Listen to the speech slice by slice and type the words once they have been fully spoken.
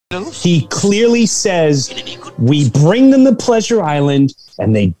He clearly says we bring them to Pleasure Island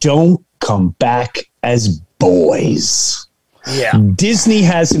and they don't come back as boys. Yeah. Disney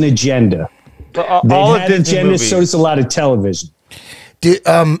has an agenda. They've had an agenda, so does a lot of television.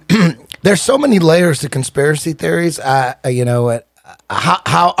 There's so many layers to conspiracy theories. You know,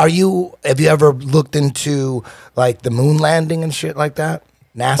 how are you? Have you ever looked into like the moon landing and shit like that?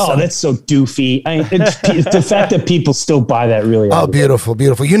 NASA. Oh, that's so doofy. It's the fact that people still buy that really. Oh, beautiful,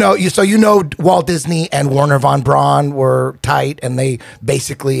 beautiful. You know, Walt Disney and Werner von Braun were tight, and they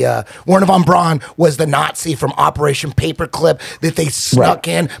basically Werner von Braun was the Nazi from Operation Paperclip that they snuck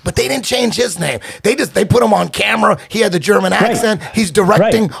in, but they didn't change his name. They put him on camera. He had the German accent. He's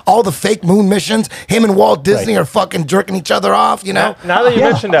directing all the fake moon missions. Him and Walt Disney are fucking jerking each other off. You know. Now that you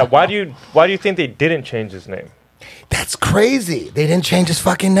mentioned that, why do you think they didn't change his name? That's crazy. They didn't change his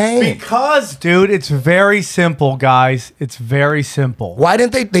fucking name. Because, dude, it's very simple, guys. It's very simple. Why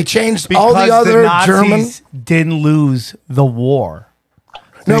didn't they? They changed all the other Germans didn't lose the war.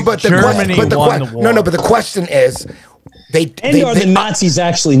 No, but Germany won the war. No, but the question is, are the Nazis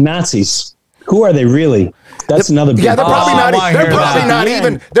actually Nazis? Who are they really? That's another big they're probably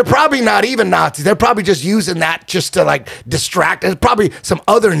they're probably not even Nazis. They're probably just using that just to like distract. There's probably some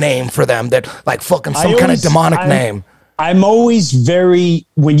other name for them that like fucking some kind of demonic name. I'm always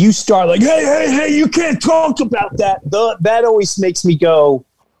when you start like, hey, you can't talk about that. That always makes me go,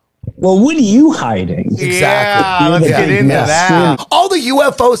 well, what are you hiding? Exactly. Yeah, let's get into that. All the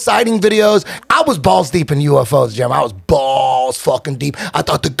UFO sighting videos, I was balls deep in UFOs, Jim. I was balls fucking deep. I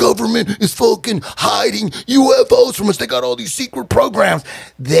thought the government is fucking hiding UFOs from us. They got all these secret programs.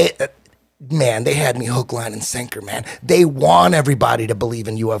 They had me hook, line, and sinker, man. They want everybody to believe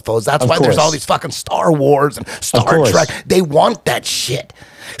in UFOs. That's why there's all these fucking Star Wars and Star Trek. They want that shit.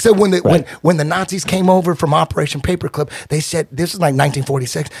 So when the Nazis came over from Operation Paperclip, they said, this is like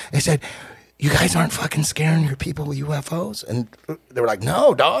 1946, they said, you guys aren't fucking scaring your people with UFOs? And they were like,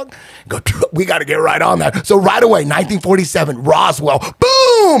 no, dog. We got to get right on that. So right away, 1947, Roswell,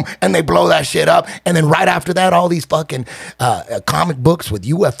 boom! And they blow that shit up. And then right after that, all these fucking comic books with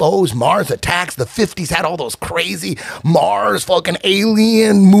UFOs, Mars attacks. The 50s had all those crazy Mars fucking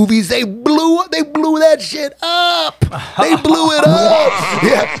alien movies. They blew that shit up. They blew it up.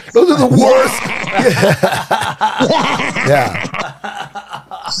 Yeah, those are the worst. Yeah.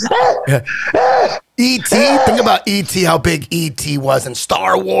 E.T. Think about E.T. How big E.T. was in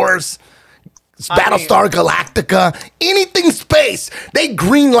Star Wars, Battlestar Galactica, anything space. They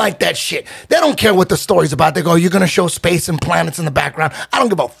greenlight that shit. They don't care what the story's about. They go, you're gonna show space and planets in the background. I don't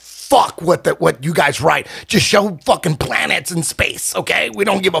give a fuck what you guys write. Just show fucking planets and space, okay? We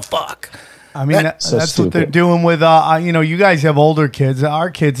don't give a fuck. I mean, that's what they're doing with, you know, you guys have older kids. Our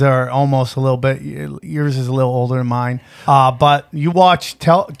kids are almost a little bit, yours is a little older than mine. But you watch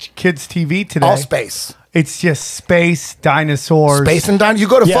kids' TV today. All space. It's just space, dinosaurs. Space and dinosaurs.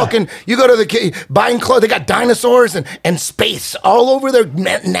 You go to the buying clothes. They got dinosaurs and space all over their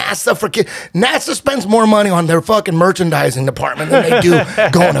NASA for kids. NASA spends more money on their fucking merchandising department than they do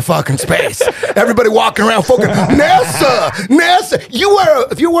going to fucking space. Everybody walking around fucking NASA.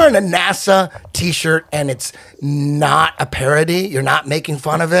 If you're wearing a NASA t-shirt and it's not a parody, you're not making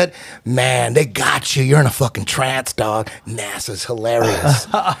fun of it, man, they got you. You're in a fucking trance, dog. NASA's hilarious.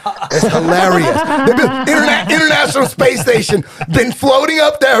 It's hilarious. International Space Station been floating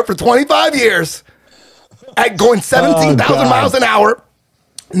up there for 25 years at going 17,000 miles an hour.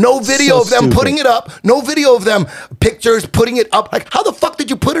 No video of them putting it up. No video of them pictures putting it up. Like, how the fuck did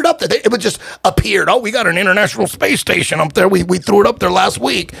you put it up there? It would just appeared. Oh, we got an International Space Station up there. We threw it up there last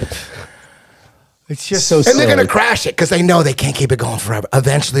week. It's just so silly. And they're gonna crash it because they know they can't keep it going forever.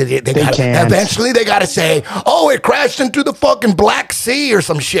 Eventually, they gotta say, "Oh, it crashed into the fucking Black Sea or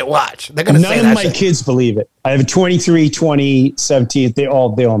some shit." Watch, they're gonna say that. None of my kids believe it. I have a 23, 20, 17. They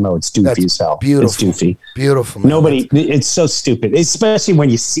all know it's doofy as hell. Beautiful, it's doofy, beautiful. Man. Nobody. It's so stupid, especially when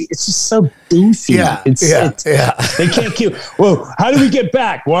you see. It's just so doofy. Yeah, They can't keep. Well, how do we get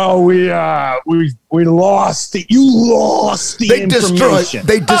back? Well, we lost it. You lost the information.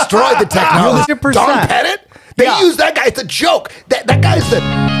 They destroyed the technology. 100%. Don Pettit? They use that guy. It's a joke. That guy's the...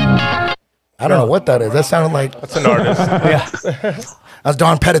 I don't know what that is. That sounded like... That's an artist. That's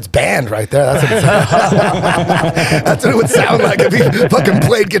Don Pettit's band right there. That's what it That's what it would sound like if he fucking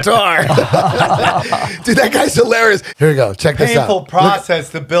played guitar. Dude, that guy's hilarious. Here we go. Check this out. Painful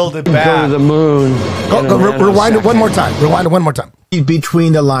process to build it back. Go to the moon. Rewind it one more time. Rewind it one more time.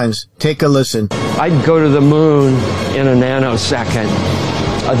 Between the lines. Take a listen. I'd go to the moon in a nanosecond.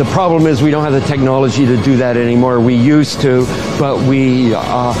 The problem is we don't have the technology to do that anymore. We used to, but we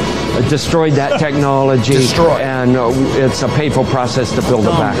destroyed that technology. Destroyed. And it's a painful process to build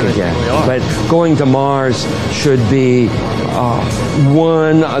it back again. But going to Mars should be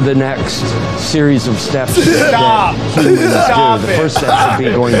one of the next series of steps that humans do. The first step should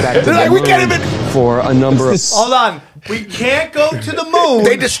be going back to the moon for a number of... Hold on. We can't go to the moon.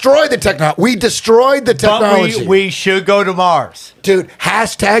 They destroyed the technology. We destroyed the technology. But we should go to Mars. Dude,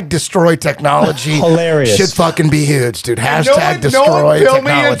 hashtag destroy technology. Hilarious. Should fucking be huge, dude. Hashtag destroy no one feel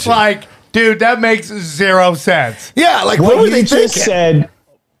technology. me? It's like, dude, that makes zero sense. Yeah, like what were you they just thinking? said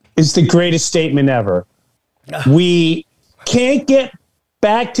is the greatest statement ever. We can't get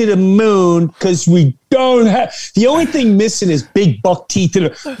back to the moon because we don't have. The only thing missing is big buck teeth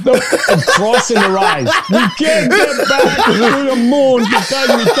and crossing their eyes. We can't get back to the moon because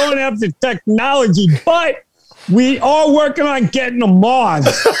we don't have the technology, but we are working on getting to Mars.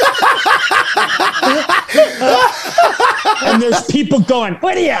 And there's people going,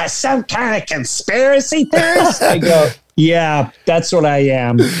 "What are you, some kind of conspiracy theorist?" I go, "Yeah, that's what I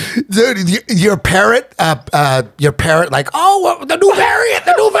am." Dude, your parrot, like, oh, the new variant.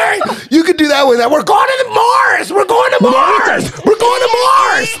 You could do that with that. We're going to Mars. We're going to Mars. We're going to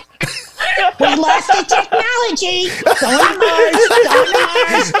Mars. We lost the technology. Going to Mars. Going to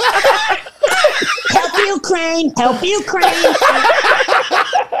Mars. Help Ukraine. Help Ukraine.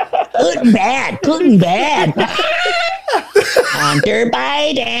 Putin bad. Putin bad. Hunter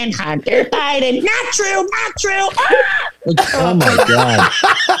Biden. Hunter Biden. Not true. Not true. Oh my God.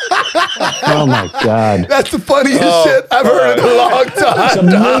 Oh my God. That's the funniest shit I've heard in a long time. There's a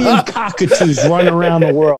million cockatoos running around the world.